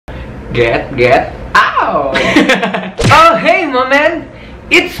Get, ow! Oh, hey, my man!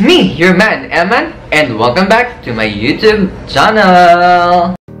 It's me, your man, Eman, and welcome back to my YouTube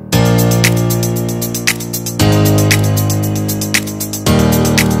channel!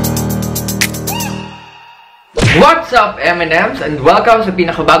 What's up, M&Ms? And welcome sa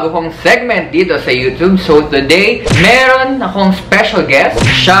pinakabago kong segment dito sa YouTube. So today, meron akong special guest.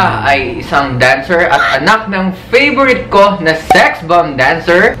 Siya ay isang dancer at anak ng favorite ko na Sexbomb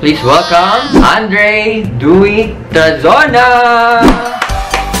dancer. Please welcome Andrei, Dewey, Trazona!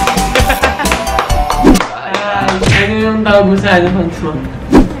 Ano yung tawag mo sa fans mo?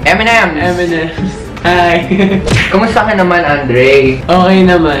 M&Ms! M&Ms. Hi! Kamusta ka naman, Andrei? Okay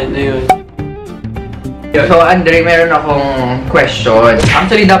naman, ayun. So, Andrei, meron akong question.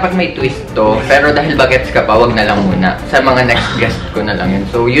 Actually, dapat may twist to. Pero dahil bagets ka pa, wag na lang muna. Sa mga next guest ko na lang yun.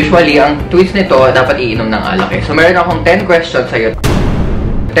 So, usually, ang twist nito, dapat iinom ng alak eh. So, meron akong 10 questions sa'yo.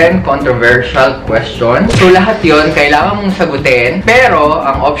 10 controversial questions. So, lahat yun, kailangan mong sagutin. Pero,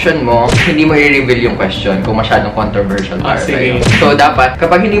 ang option mo, hindi mo i-reveal yung question kung masyadong controversial para sa'yo. So, dapat,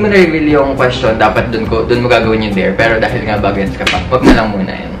 kapag hindi mo na-reveal yung question, dapat dun mo gagawin yung dare. Pero dahil nga bagets ka pa, wag na lang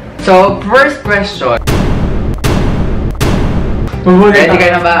muna yun. So, first question. Ready ka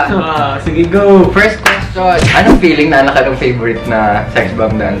na ba? Sige, go! First question. Anong feeling na anak ka ng favorite na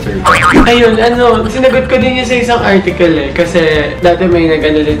Sexbomb dancer? Ayun, sinagot ko din yun sa isang article eh. Kasi dati may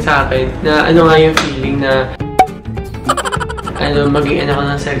nag-ano din sa akin na ano nga yung feeling na maging anak ko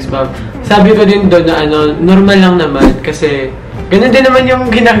ng Sexbomb. Sabi ko din doon na normal lang naman kasi ganun din naman yung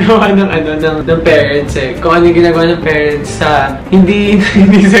ginagawa ng parents eh. Kung ano yung ginagawa ng parents sa hindi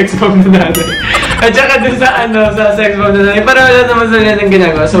Sexbomb na nanay. At saka dun sa Sexbomb na nanay, para wala naman sila ng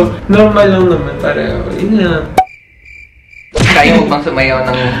ginagawa. So, normal lang naman. Para, yun na. Kaya mo bang sumayaw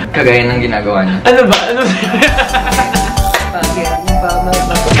ng kagaya ng ginagawa niya? Ano ba?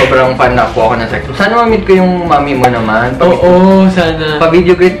 Sobrang fan na po ako ng Sexbomb. Sana ma-meet ko yung mami mo naman. Oo, sana.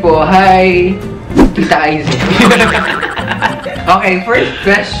 Pa-video greet po. Hi! Tita Izzy. Okay, first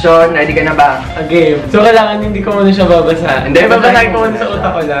question. Ready ka na ba? A game. So, kailangan hindi ko muna siya babasahin. Hindi, babasahin ko muna sa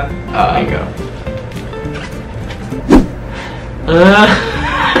utak ko lang. Okay, go.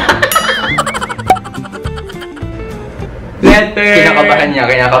 Letter. Kinakabahan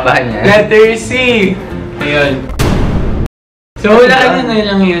niya. Letter C. Ayun. So, hulaan nyo na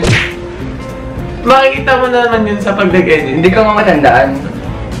lang yun. Makikita mo naman yun sa pagdag-edit. Hindi ka mamatandaan.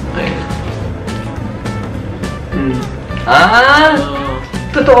 Ayun.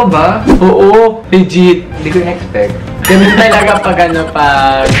 Totoo ba? Oo, legit. Hindi ko na-expect. Ganun talaga pag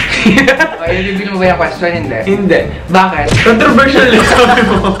Okay, reveal mo ba yung question? Hindi. Bakit? Controversial lang sabi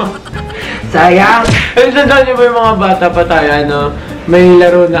mo. Sayang! Tandaan niyo ba yung mga bata pa tayo, may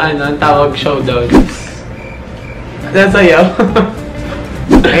laro na ang tawag showdown. Nasayaw.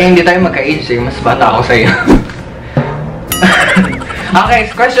 Eh, hindi tayo magka-age eh. Mas bata ako sa'yo.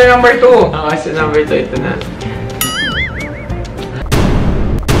 Okay, question number 2. Question number 2, ito na.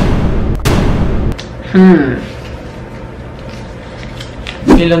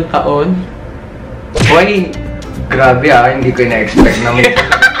 Ilang taon? Hoy, grabe hindi ko na-expect na may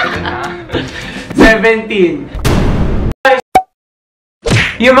 17.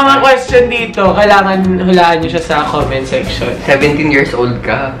 Yung mga question dito, kailangan hulaan nyo siya sa comment section. 17 years old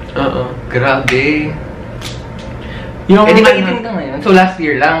ka? Oo. Grabe. Yung di ba 18 ka ngayon? So last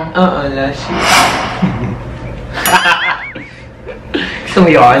year lang? Oo, last year. Gusto mo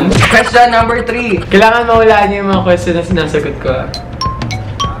yun? Question number 3. Kailangan mahulaan nyo yung mga question na sinasagot ko.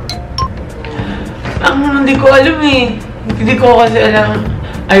 Hindi ko alam eh. Hindi ko kasi alam.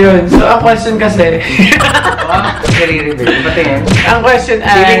 Ayun, so ang question kasi... Nare-reveal. Patingin. Ang question ay...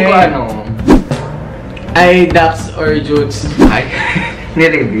 Feeling ko ay ducks or jutes. Ay,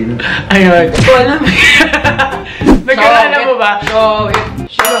 nire-reveal. Ayun. Ko alam eh. Nagkaroon mo ba?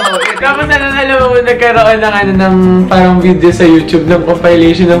 Tapos alam mo, nagkaroon ng parang video sa YouTube ng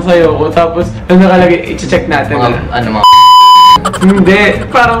compilation ng sayo ko. Tapos, nakalagay, i-check natin. Mga Hindi,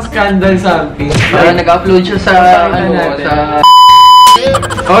 parang scandal something. Parang nag-upload siya sa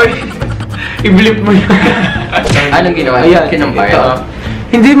Hoy! I-blip mo yun. Anong ginawa? Ayan, kinampaya?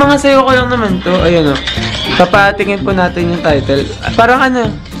 Hindi, mga sayo ko lang naman to. Ayun o. Papatingin po natin yung title.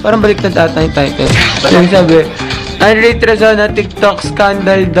 Parang baliktad ata yung title. Yung sabi, Andrei Trazona TikTok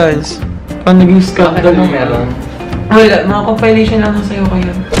Scandal Dance. Paano naging scandal? Ano meron? Wala, mga compilation lang ng sayo ko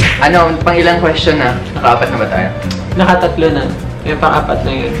yun. Pang ilang question na? Naka-4 na ba tayo? Naka-3 na. Yung pang-4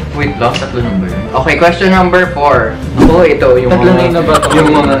 na yun. Wait lang, 3 number yun. Okay, question number 4. Ako, ito, yung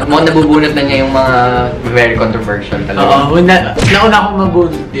mga nabubunot na niya yung mga very controversial talaga. Oo, nauna akong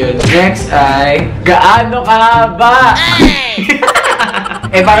mabunot yun. Next ay, gaano ka ba?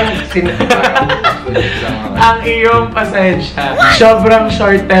 parang Ang iyong pasensya. Sobrang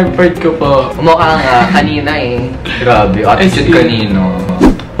short-tempered ko po. Umukha nga kanina eh. Grabe, attitude kanino.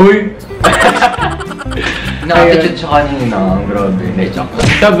 Uy! Na-attitude siya kanina. Grabe.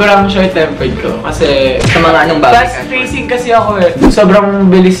 Sobrang short-tempered ko. Kasi sa mga anong bagay. Fast-facing kasi ako eh.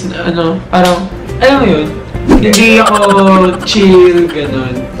 Sobrang bilis na parang, alam mo yun? Hindi ako chill,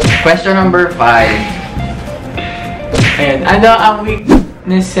 ganun. Question number 5. Ayan. Ano ang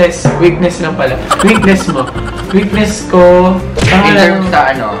weakness lang pala. Weakness mo. Weakness ko. In terms sa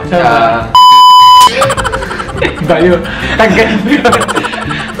ano? Sa... Bayo.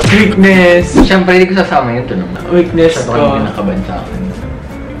 Weakness. Siyempre, hindi ko sasama yun. Tanong na. Weakness ko. Siya nakaban sa akin.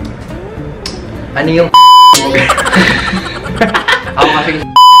 Ano yung ako kasi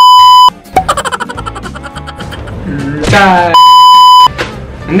sa...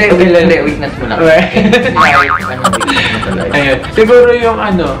 Hindi, weakness mo lang. Ayun. Siguro yung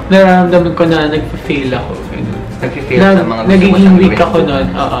nararamdaman ko na nagpa-fail ako. Nag-feel sa mga gusto nagiging weak ako nun.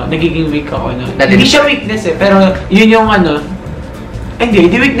 Oo, nagiging weak ako nun. Hindi siya weakness eh, pero yun yung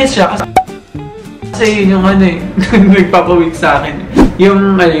hindi weakness siya. Kasi yun yung nagpapa-weak sa akin.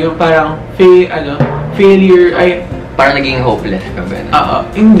 Yung parang failure, ay... Parang naging hopeless ka ba? Oo,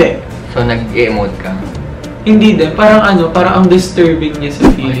 hindi. So, nag-emote ka? Hindi din. Parang parang ang disturbing niya sa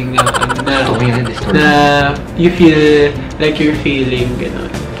feeling na you feel like you're failing,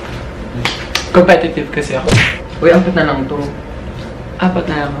 gano'n. Competitive kasi ako. Uy, 4 na lang to. 4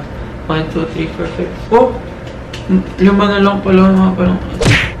 na lang. 1, 2, 3, 4, 5. Oh! 5 na lang pala.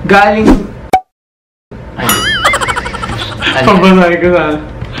 Galing... Ay. Pabasay ko na.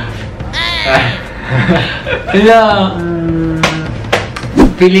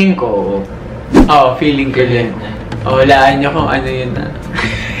 Feeling ko. Feeling ko din. Walaan niyo kung ano yun na.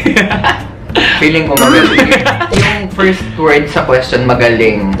 Feeling ko magaling. Yung first word sa question,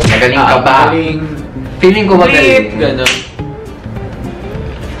 magaling. Magaling ka ba? Magaling. Feeling ko magaling.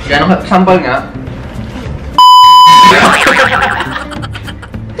 Ganon. Sample nga.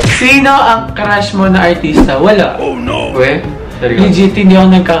 Sino ang crush mo na artista? Wala. Oh no! Uy, seryoso. Legit, hindi ako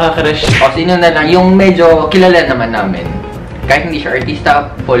nagkaka-crush. Sino na lang? Yung medyo kilala naman namin. Kahit hindi siya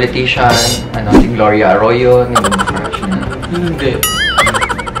artista, politician, si Gloria Arroyo, yung crush na. Hindi.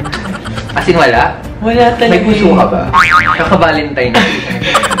 As in, wala? Wala talaga. May puso ka ba? Kaka-Valentine na.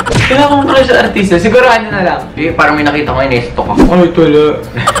 Kailan kong crush sa artista? Siguro na lang. Parang may nakita ko yun, stalk ako. Ay, tulo.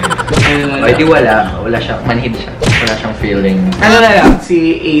 Ay, di wala. Wala siya. Manhid siya. Wala siyang feeling. Na lang? Si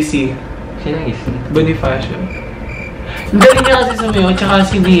AC. Sino yung Izzy? Bonifacio. Ang galing niya kasi sumayaw, tsaka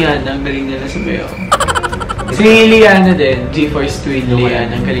si Liana, ang galing niya na sumayaw. Si Liana din, G-Force Twin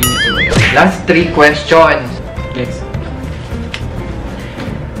Liana, ang galing niya sumayaw. Last 3 questions. Next.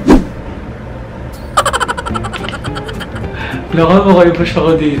 Laka, makaipush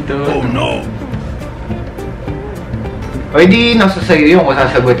ako dito. Oh no! O di, nasa sa'yo yung kung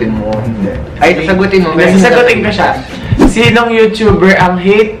sasagutin mo. Hindi. Ay, sasagutin mo. Sasagutin ko siya. Sinong YouTuber ang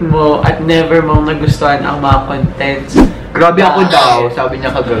hate mo at never mong nagustuhan ang mga contents? Grabe ako daw, sabi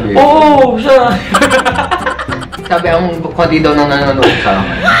niya kagabi. Oo, siya. Sabi ang konti daw nang nanonood sa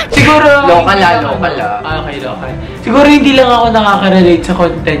akin. Siguro... Local lang. Okay, local. Siguro hindi lang ako nakaka-relate sa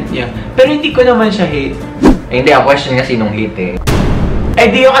content niya. Pero hindi ko naman siya hate. Hindi, ang question nga sinong hate eh.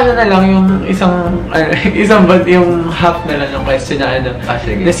 Di yung na lang, yung yung half na lang ng question na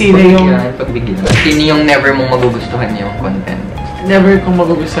sige. Na sino yung... Pagbigyan. Sino yung never mong magugustuhan yung content? Never kong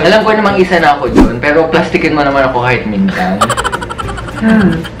magugustuhan. Alam ko namang isa na ako dun, pero plastikin mo naman ako kahit minsan.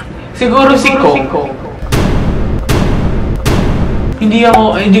 Siguro si Kong.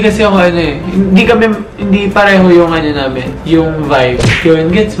 Hindi kasi ako hindi pareho yung namin, yung vibe.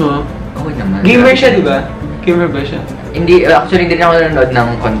 Yun, gets mo? Okay naman. Gamer siya, di ba? Gamer ba siya? Hindi, actually hindi ako nanonood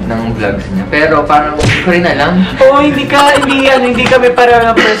ng vlogs niya. Pero parang hindi ko rin alam. Oo, hindi kami pareho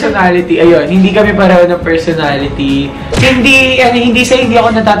ng personality. Ayun, hindi kami pareho ng personality. Hindi ako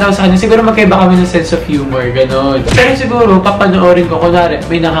natatawa sa kanya. Siguro magkaiba kami ng sense of humor, gano'n. Pero siguro, papanoorin ko, kunwari,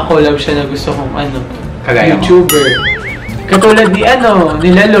 may nakakollab siya na gusto kong Kagaya YouTuber. Katulad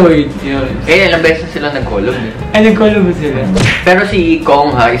nila Lloyd. Yun. Ilang beses sila nag-collab eh. Ay, nag-collab ba sila? Pero si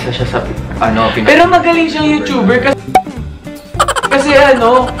Kong isa siya sa Pero magaling siyang YouTuber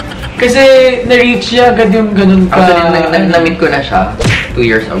kasi na-reach siya agad yung ganun ka. Actually, na-meet ko na siya 2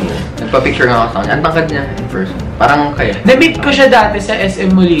 years ago. Nagpa-picture nga ako sa kanya. Ang tangkad niya in person. Parang kaya. Na-meet ko siya dati sa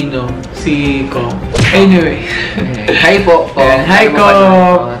SM Molino, si Kong. Anyway. Hi po. Hi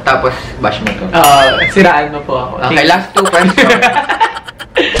Kong. Tapos, bash mo to. Siraan mo po ako. Okay, last 2 questions.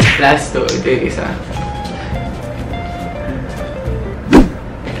 Last 2. Ito yung isa.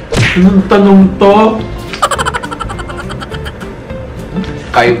 Anong tanong to?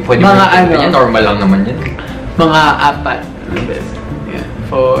 Kayo, pwede Mga mo ano? yan, normal lang naman yan. Mga 4 na beses. Yan.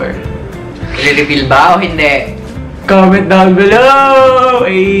 4. I-reveal ba o hindi? Comment down below!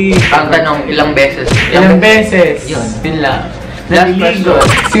 Ay! Ang tanong, ilang beses? Ilang beses? Yun. Yun lang. Last Naliligo.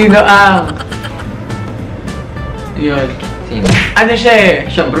 question. Sino ang... Yun. Sino? Ano siya eh?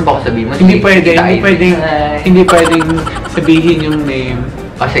 Siyempre, baka sabihin mo. Hindi si pwede, Tita hindi Izzy. pwedeng, hindi pwedeng sabihin yung name.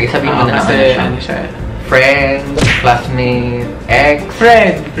 O sige, sabihin mo na Kasi naman siya. ano siya. Friend, classmate, ex.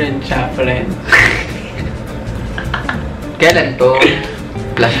 Friend siya, friend. Kailan to?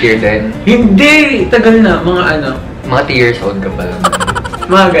 Last year din. Hindi! Tagal na, mga ano. Mga 2 years old ka pa lang.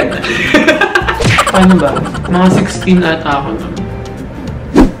 Mga ganun. Paano ba? Mga 16 ata ako nun.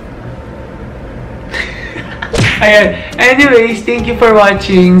 Ayan. Anyways, thank you for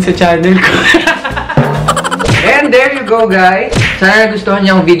watching sa channel ko. And there you go, guys. Sana nagustuhan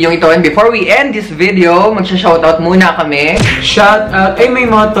niyo ang video ito. And before we end this video, magsha-shoutout muna kami. Shout out, ay may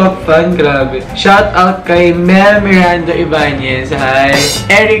mga top fan, grabe. Shout out kay Mel Miranda Ibanez, hi.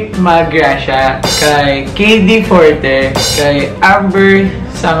 Eric Magracia, kay KD Forte, kay Amber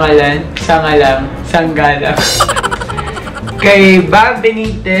Sangalang, kay Bob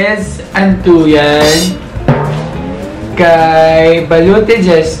Benitez Antuyan, kay Balute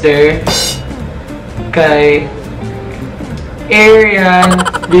Jester, kay Arian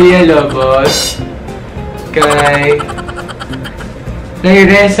Villalobos, kay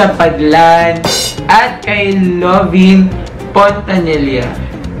Lairesa Padlan, at kay Lovin Pontanilla.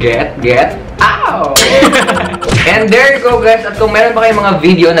 Get, ow! And there you go, guys. At kung meron pa kayong mga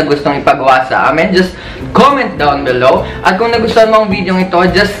video na gustong ipagawa sa amin, just comment down below. At kung nagustuhan mo ang video ito,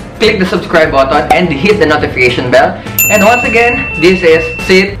 just click the subscribe button and hit the notification bell. And once again, this is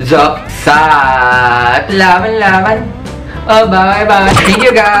Sit Zop Sat. Laban. Oh, bye-bye. Thank you,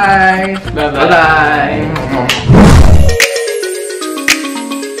 guys. Bye-bye. Bye-bye.